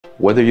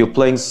Whether you're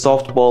playing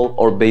softball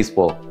or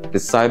baseball, the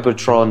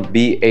Seibertron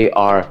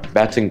BAR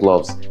batting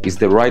gloves is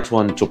the right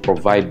one to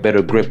provide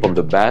better grip on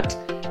the bat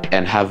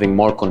and having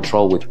more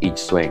control with each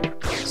swing.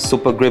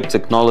 Super grip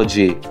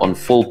technology on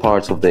full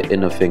parts of the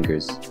inner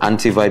fingers.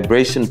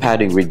 Anti-vibration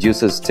padding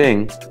reduces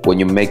sting when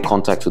you make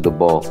contact with the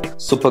ball.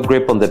 Super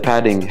grip on the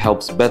padding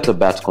helps better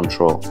bat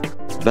control.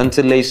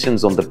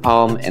 Ventilations on the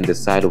palm and the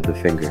side of the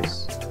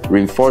fingers.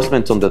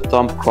 Reinforcement on the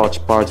thumb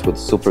crotch parts with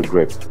super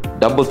grip.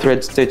 Double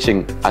thread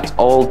stitching at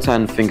all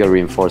 10 finger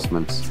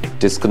reinforcements.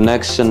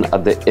 Disconnection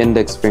at the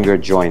index finger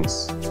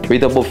joints.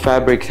 Breathable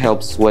fabric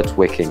helps sweat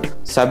wicking.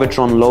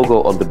 Seibertron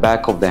logo on the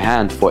back of the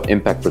hand for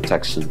impact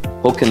protection.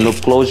 Hook and loop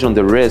closure on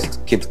the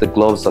wrist keeps the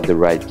gloves at the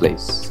right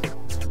place.